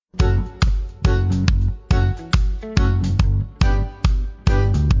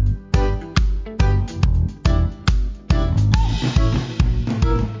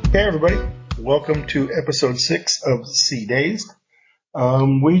Hey everybody, welcome to episode 6 of Sea Days.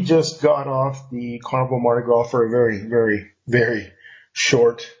 We just got off the Carnival Mardi Gras for a very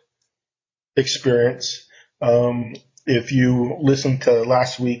short experience. If you listened to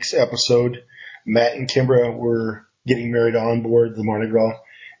last week's episode, Matt and Kimbra were getting married on board the Mardi Gras,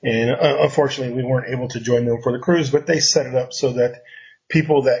 and unfortunately we weren't able to join them for the cruise, but they set it up so that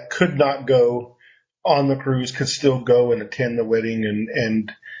people that could not go on the cruise could still go and attend the wedding,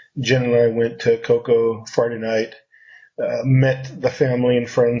 and Jenn and I went to Coco Friday night, met the family and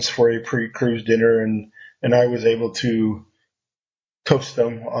friends for a pre-cruise dinner, and I was able to toast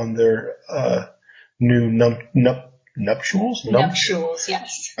them on their new nuptials. Nuptials,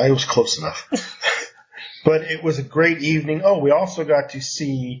 yes. I was close enough. But it was a great evening. Oh, we also got to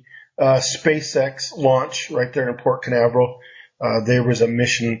see SpaceX launch right there in Port Canaveral. There was a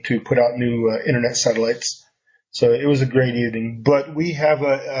mission to put out new internet satellites. So it was a great evening. But we have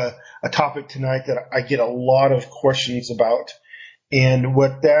a topic tonight that I get a lot of questions about. And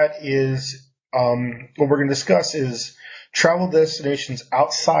what that is, what we're going to discuss is travel destinations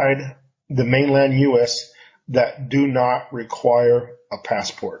outside the mainland U.S. that do not require a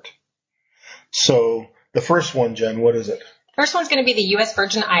passport. So the first one, Jen, what is it? First one's going to be the U.S.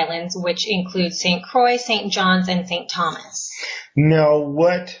 Virgin Islands, which includes St. Croix, St. John's, and St. Thomas. Now,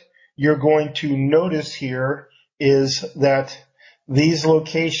 what you're going to notice here is that these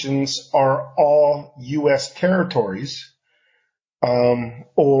locations are all U.S. territories,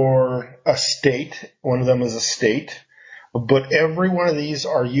 or a state. One of them is a state, but every one of these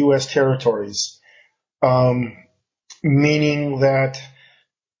are U.S. territories, meaning that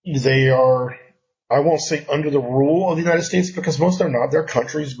they are, I won't say under the rule of the United States, because most of them are not. They're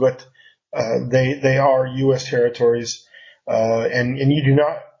countries, but they are U.S. territories, and you do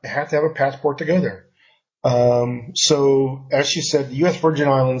not have to have a passport to go there. So, as she said, the U.S. Virgin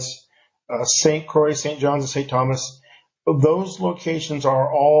Islands, St. Croix, St. John's, and St. Thomas, those locations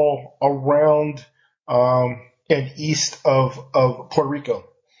are all around and east of Puerto Rico.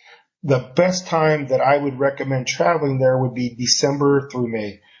 The best time that I would recommend traveling there would be December through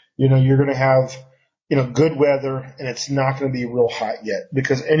May. You're going to have good weather, and it's not going to be real hot yet,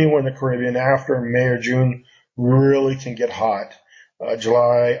 because anywhere in the Caribbean after May or June really can get hot.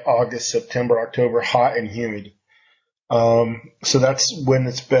 July, August, September, October, hot and humid. So that's when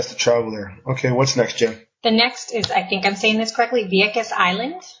it's best to travel there. Okay, what's next, Jen? The next is, I think I'm saying this correctly, Vieques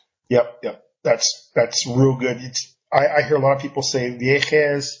Island. Yep. That's real good. I hear a lot of people say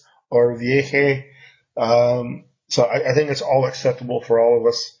Vieques or Vieje. So I think it's all acceptable for all of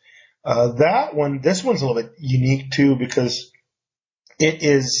us. This one's a little bit unique too, because it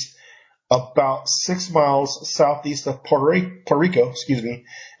is about 6 miles southeast of Puerto Rico,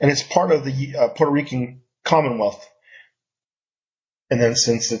 and it's part of the Puerto Rican Commonwealth. And then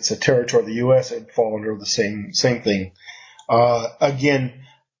since it's a territory of the U.S., it'd fall under the same thing. Again,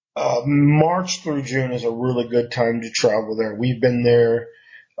 March through June is a really good time to travel there. We've been there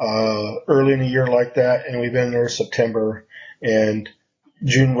early in the year like that, and we've been there September, and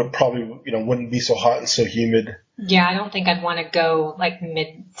June would probably, wouldn't be so hot and so humid. Yeah, I don't think I'd want to go like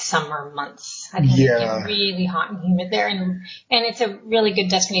mid-summer months. I think it'd get really hot and humid there, and it's a really good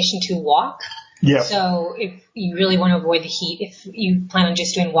destination to walk. Yeah. So if you really want to avoid the heat, if you plan on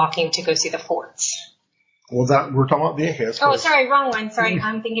just doing walking to go see the forts. Well, we're talking about Vieques. Oh, sorry, wrong one. Sorry,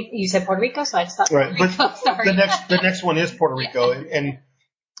 I'm thinking you said Puerto Rico, so I just thought Puerto Rico. But sorry. The next one is Puerto Rico, and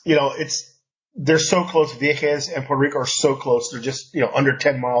they're so close. Vieques and Puerto Rico are so close. They're just, under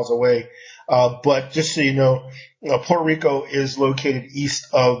 10 miles away. But just so you know, Puerto Rico is located east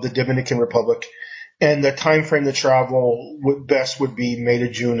of the Dominican Republic, and the time frame to travel best would be May to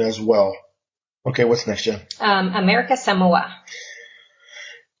June as well. Okay, what's next, Jen? America Samoa.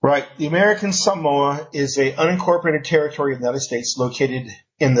 Right. The American Samoa is an unincorporated territory of the United States located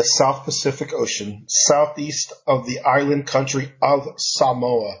in the South Pacific Ocean, southeast of the island country of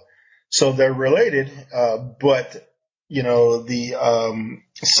Samoa. So they're related, but the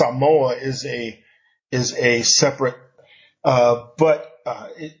Samoa is a separate,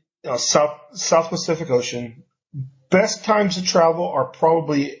 South Pacific Ocean. Best times to travel are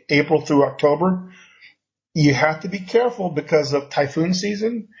probably April through October. You have to be careful because of typhoon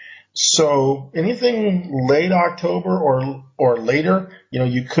season. So anything late October or later,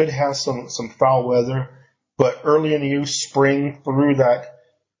 you could have some foul weather. But early in the year, spring through that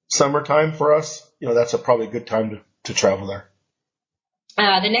summertime for us, that's probably a good time to travel there.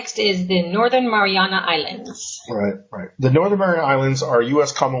 The next is the Northern Mariana Islands. Right. The Northern Mariana Islands are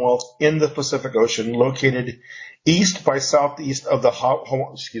U.S. Commonwealth in the Pacific Ocean, located east by southeast of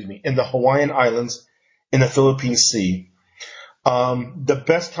in the Hawaiian Islands in the Philippine Sea. The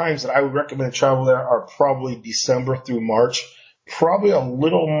best times that I would recommend to travel there are probably December through March. Probably a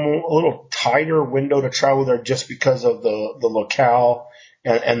little tighter window to travel there just because of the locale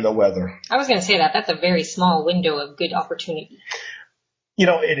and the weather. I was going to say that's a very small window of good opportunity.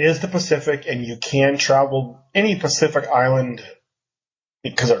 It is the Pacific, and you can travel any Pacific island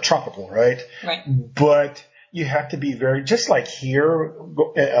because they're tropical, right? Right. But you have to be just like here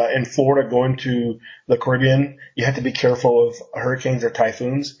in Florida going to the Caribbean, you have to be careful of hurricanes or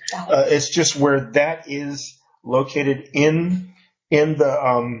typhoons. It's just where that is located in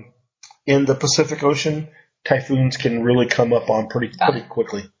the Pacific Ocean, typhoons can really come up on pretty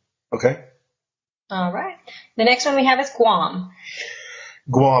quickly. Okay. All right. The next one we have is Guam.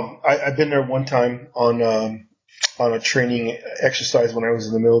 Guam. I've been there one time on a training exercise when I was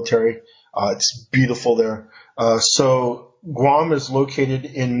in the military. It's beautiful there. So Guam is located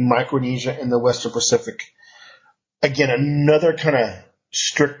in Micronesia in the Western Pacific. Again, another kind of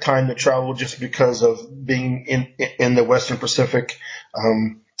strict time to travel just because of being in the Western Pacific, a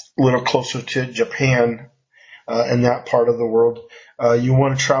little closer to Japan in that part of the world. You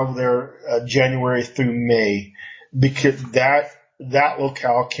want to travel there January through May because that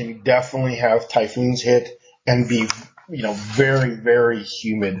locale can definitely have typhoons hit and be, very, very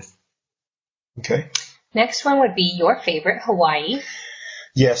humid. Okay. Next one would be your favorite, Hawaii.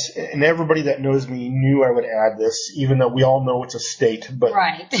 Yes, and everybody that knows me knew I would add this, even though we all know it's a state. But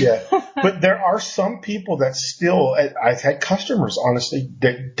right. Yeah, but there are some people that still, I've had customers, honestly,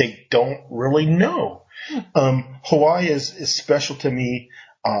 that they don't really know. Hawaii is special to me.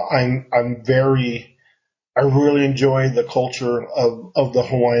 I really enjoy the culture of the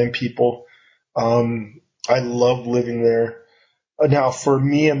Hawaiian people. I love living there. Now, for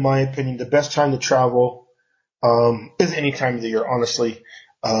me, in my opinion, the best time to travel is any time of the year, honestly.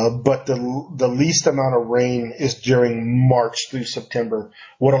 But the least amount of rain is during March through September.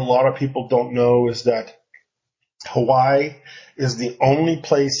 What a lot of people don't know is that Hawaii is the only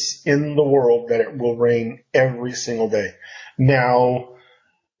place in the world that it will rain every single day. Now,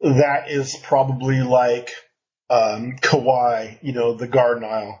 that is probably like Kauai, the Garden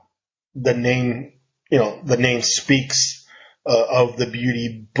Isle. The name speaks of the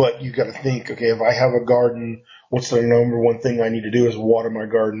beauty, but you got to think, okay, if I have a garden, what's the number one thing I need to do is water my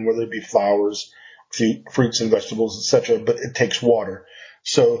garden, whether it be flowers, fruits and vegetables, etc. But it takes water,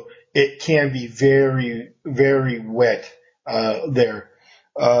 so it can be very, very wet there.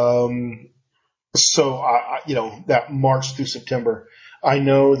 So that March through September, I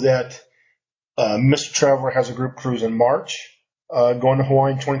know that Mr. Traveler has a group cruise in March, going to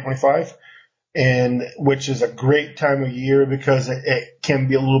Hawaii in 2025. And which is a great time of year because it can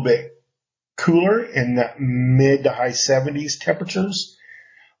be a little bit cooler in that mid to high 70s temperatures,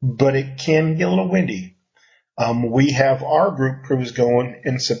 but it can get a little windy. We have our group cruise going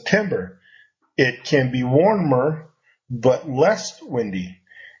in September. It can be warmer, but less windy.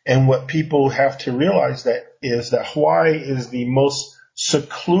 And what people have to realize is that Hawaii is the most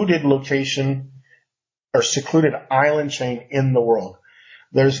secluded location or secluded island chain in the world.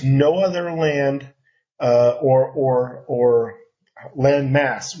 There's no other land or land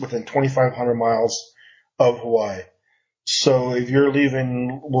mass within 2,500 miles of Hawaii. So if you're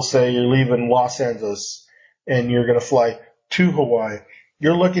leaving, we'll say you're leaving Los Angeles and you're going to fly to Hawaii,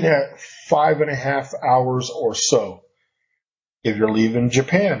 you're looking at 5.5 hours or so. If you're leaving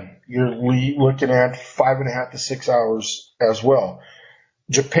Japan, you're looking at 5.5 to 6 hours as well.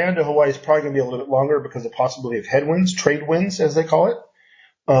 Japan to Hawaii is probably going to be a little bit longer because of the possibility of headwinds, trade winds, as they call it.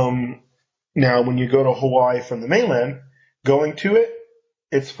 Now, when you go to Hawaii from the mainland, going to it,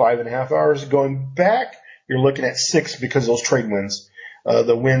 it's 5.5 hours. Going back, you're looking at 6 because of those trade winds.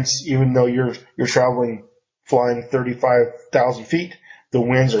 The winds, even though you're flying 35,000 feet, the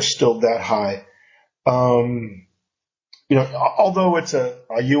winds are still that high. Although it's a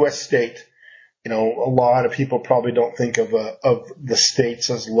U.S. state, a lot of people probably don't think of the states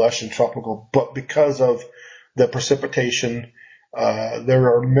as lush and tropical, but because of the precipitation,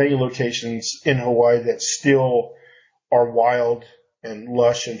 there are many locations in Hawaii that still are wild and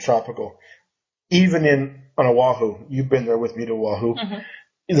lush and tropical. Even on Oahu, you've been there with me to Oahu. Mm-hmm.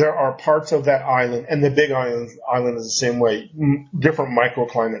 There are parts of that island, and the Big Island is the same way, different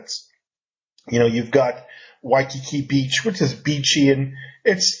microclimates. You've got Waikiki Beach, which is beachy, and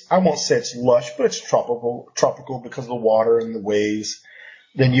I won't say it's lush, but it's tropical because of the water and the waves.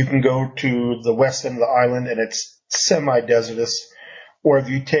 Then you can go to the west end of the island, and it's semi-desertous. Or if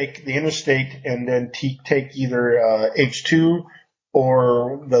you take the interstate and then take either H2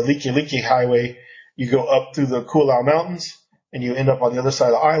 or the Likelike Highway, you go up through the Koolau Mountains, and you end up on the other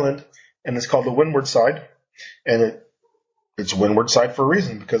side of the island, and it's called the Windward Side. And it's windward side for a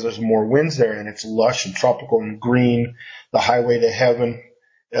reason, because there's more winds there, and it's lush and tropical and green. The highway to heaven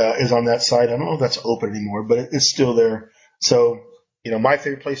is on that side. I don't know if that's open anymore, but it's still there. So, my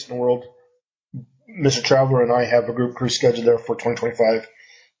favorite place in the world, Mr. Traveler and I have a group cruise scheduled there for 2025.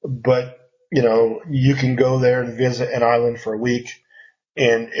 But, you can go there and visit an island for a week,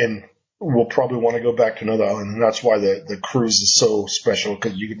 and we'll probably want to go back to another island. And that's why the cruise is so special,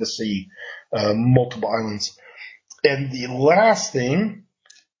 because you get to see multiple islands. And the last thing,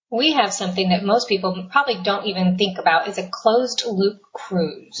 we have something that most people probably don't even think about, is a closed loop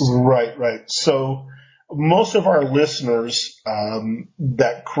cruise. Right. So most of our listeners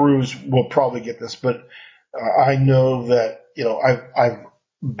that cruise will probably get this, but I know that, I've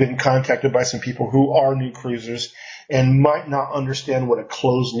been contacted by some people who are new cruisers and might not understand what a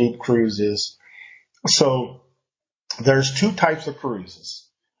closed loop cruise is. So there's two types of cruises.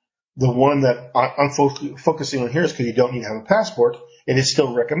 The one that I'm focusing on here is because you don't need to have a passport. It is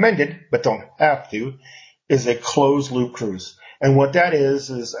still recommended, but don't have to, is a closed loop cruise. And what that is,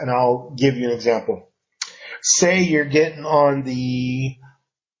 and I'll give you an example. Say you're getting on the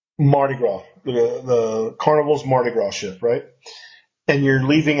Mardi Gras, the Carnival's Mardi Gras ship, right? And you're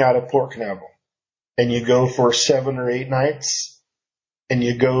leaving out of Port Canaveral. And you go for 7 or 8 nights. And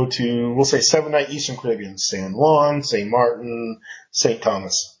you go to, we'll say 7-night Eastern Caribbean, San Juan, St. Martin, St.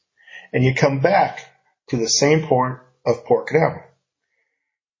 Thomas. And you come back to the same port of Port Canaveral.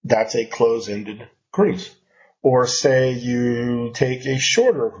 That's a close-ended cruise. Or say you take a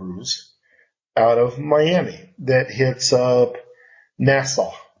shorter cruise out of Miami that hits up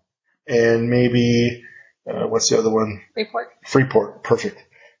Nassau and maybe, what's the other one? Freeport, perfect.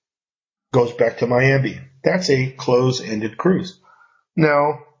 Goes back to Miami. That's a close-ended cruise.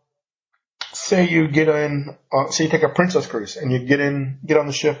 Now, say you get in, say you take a Princess cruise and you get on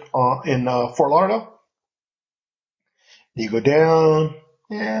the ship in Fort Lauderdale. You go down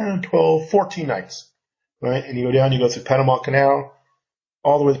 12, 14 nights, right? And you go down, you go through Panama Canal,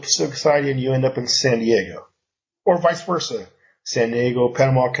 all the way to the Pacific side, and you end up in San Diego. Or vice versa, San Diego,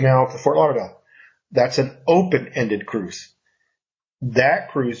 Panama Canal to Fort Lauderdale. That's an open-ended cruise. That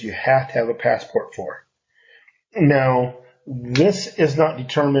cruise you have to have a passport for. Now, this is not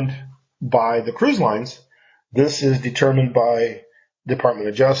determined by the cruise lines. This is determined by Department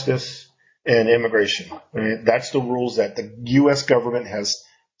of Justice and Immigration. Right? That's the rules that the U.S. government has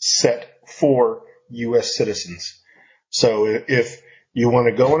set for U.S. citizens. So if you want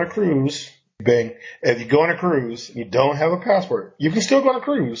to go on a cruise, if you go on a cruise and you don't have a passport, you can still go on a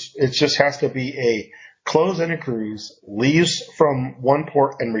cruise. It just has to be a closed-ended cruise, leaves from one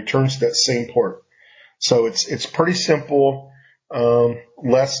port and returns to that same port. So it's pretty simple,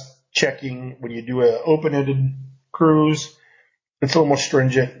 less checking. When you do an open-ended cruise, it's a little more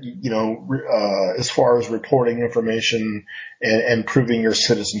stringent, as far as reporting information and proving your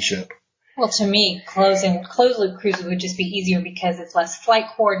citizenship. Well, to me, closed loop cruises would just be easier because it's less flight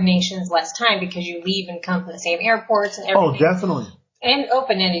coordination, less time, because you leave and come from the same airports and everything. Oh, definitely. And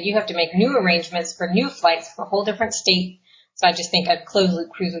open-ended, you have to make new arrangements for new flights for a whole different state. So I just think a closed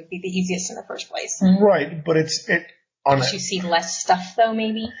loop cruise would be the easiest in the first place. Right, but Don't you see less stuff though,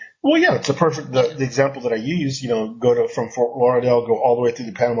 maybe? Well, yeah, it's a perfect, the example that I use, go from Fort Lauderdale, go all the way through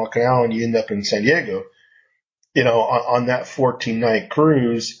the Panama Canal, and you end up in San Diego. On that 14-night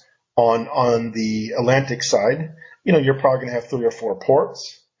cruise on the Atlantic side, you're probably going to have 3 or 4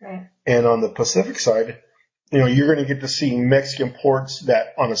 ports. Right. And on the Pacific side, you're going to get to see Mexican ports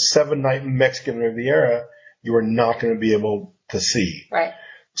that on a 7-night Mexican Riviera, you are not going to be able to see. Right.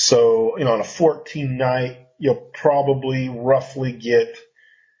 So, on a 14-night, you'll probably roughly get,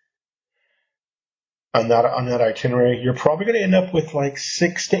 on that itinerary, you're probably going to end up with like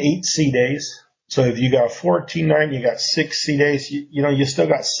 6 to 8 sea days. So if you got 14-night, you got 6 sea days, you still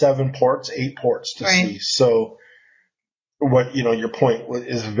got 7 ports, 8 ports to see. So your point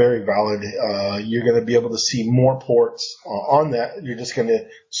is very valid. You're going to be able to see more ports on that. You're just going to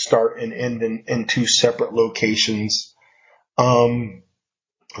start and end in 2 separate locations. I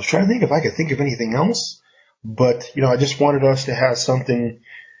was trying to think if I could think of anything else, but I just wanted us to have something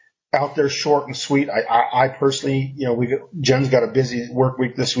out there short and sweet. I personally, Jen's got a busy work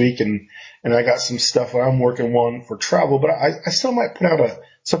week this week, and I got some stuff I'm working on for travel, but I still might put out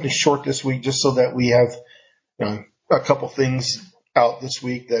something short this week just so that we have a couple things out this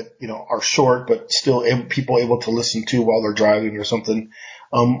week that are short but still people able to listen to while they're driving or something.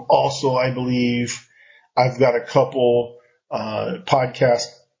 Also, I believe I've got a couple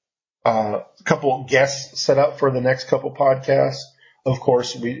couple guests set up for the next couple podcasts. Of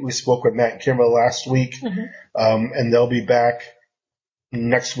course, we spoke with Matt and Kimberly last week, and they'll be back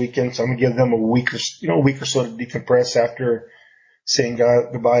next weekend, so I'm gonna give them a week or so to decompress after saying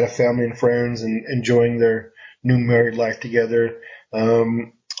goodbye to family and friends and enjoying their new married life together.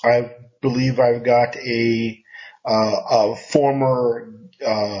 I believe I've got a former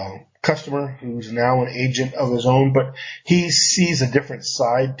customer who's now an agent of his own, but he sees a different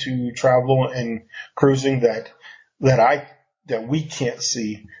side to travel and cruising that we can't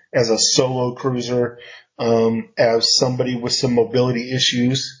see as a solo cruiser, as somebody with some mobility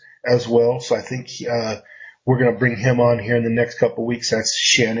issues as well. So I think we're going to bring him on here in the next couple of weeks. That's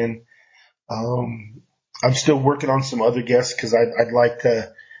Shannon. I'm still working on some other guests because I'd like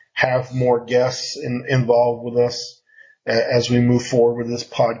to have more guests involved with us as we move forward with this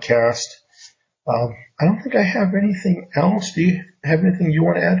podcast. I don't think I have anything else. Do you have anything you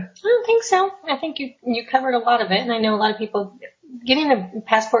want to add? I don't think so. I think you covered a lot of it, and I know a lot of people, getting a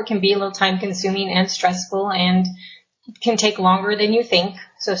passport can be a little time consuming and stressful and can take longer than you think.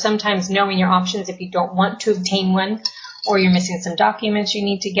 So sometimes knowing your options if you don't want to obtain one, or you're missing some documents, you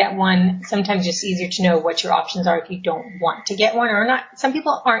need to get one. Sometimes it's easier to know what your options are if you don't want to get one or not. Some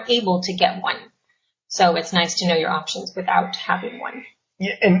people aren't able to get one. So it's nice to know your options without having one.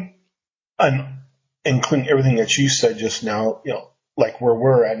 Yeah, and including everything that you said just now, like where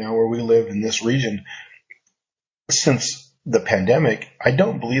we're at now, where we live in this region, since the pandemic, I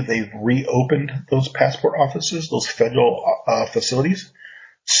don't believe they've reopened those passport offices, those federal facilities.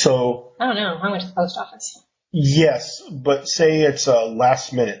 So I don't know. I went to the post office. Yes, but say it's a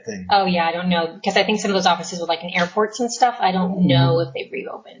last minute thing. Oh yeah, I don't know, because I think some of those offices were like in airports and stuff. I don't know if they've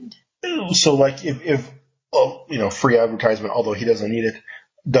reopened. So like if free advertisement, although he doesn't need it,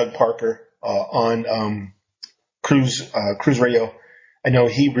 Doug Parker on Cruise Radio, I know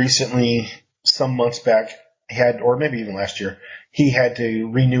he recently, some months back, or maybe even last year, he had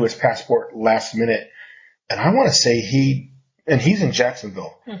to renew his passport last minute, and I want to say he's in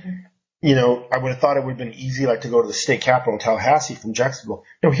Jacksonville. Mm-hmm. I would have thought it would have been easy, like to go to the state capitol in Tallahassee from Jacksonville.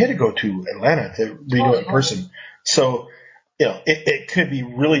 No, he had to go to Atlanta to renew it in person. So, it could be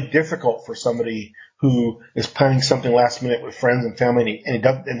really difficult for somebody who is planning something last minute with friends and family, and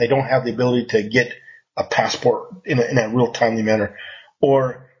they don't have the ability to get a passport in a real timely manner.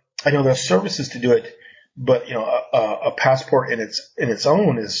 Or I know there's services to do it, but a passport in its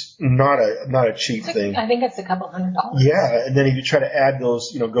own is not a cheap thing. I think it's a couple $100. Yeah, and then if you try to add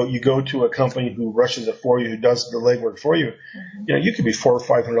those, you go to a company who rushes it for you, who does the legwork for you, mm-hmm. You could be $400 or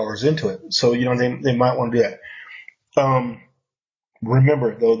 $500 into it. So they might want to do that.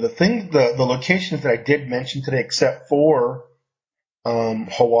 Remember though, the locations that I did mention today, except for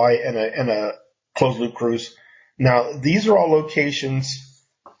Hawaii and a closed loop cruise. Now these are all locations.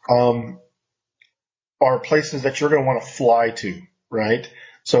 Are places that you're going to want to fly to, right?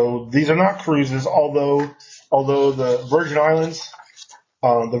 So these are not cruises, although the Virgin Islands,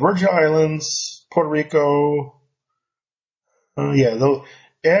 Puerto Rico,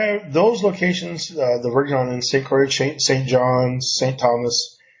 those locations, the Virgin Islands, St. Croix, St. John's, St.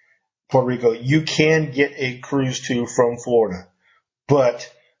 Thomas, Puerto Rico, you can get a cruise to from Florida,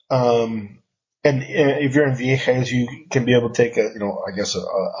 but and if you're in Vieques, you can be able to take a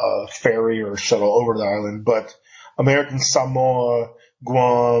ferry or a shuttle over to the island. But American Samoa,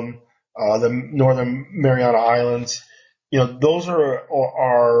 Guam, the Northern Mariana Islands, those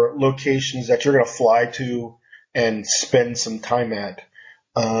are locations that you're going to fly to and spend some time at.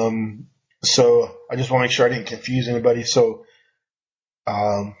 So I just want to make sure I didn't confuse anybody. So,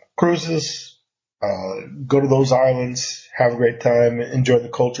 cruises, go to those islands, have a great time, enjoy the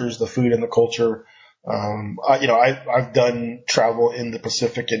cultures, the food and the culture. I've done travel in the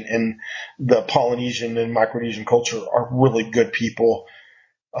Pacific, and the Polynesian and Micronesian culture are really good people.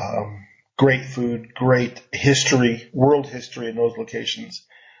 Great food, great history, world history in those locations.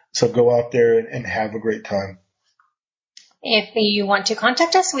 So go out there and have a great time. If you want to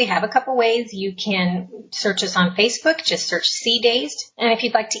contact us, we have a couple ways. You can search us on Facebook, just search Sea Dazed. And if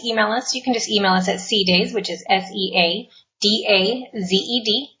you'd like to email us, you can just email us at seadazed, which is SEADAZED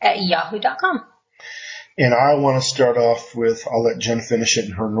 @yahoo.com. And I want to start off with, I'll let Jen finish it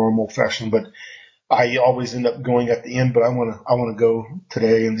in her normal fashion, but I always end up going at the end, but I want to go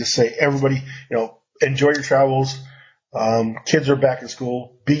today and just say, everybody, enjoy your travels. Kids are back in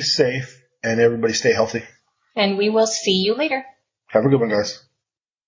school. Be safe, and everybody stay healthy. And we will see you later. Have a good one, guys.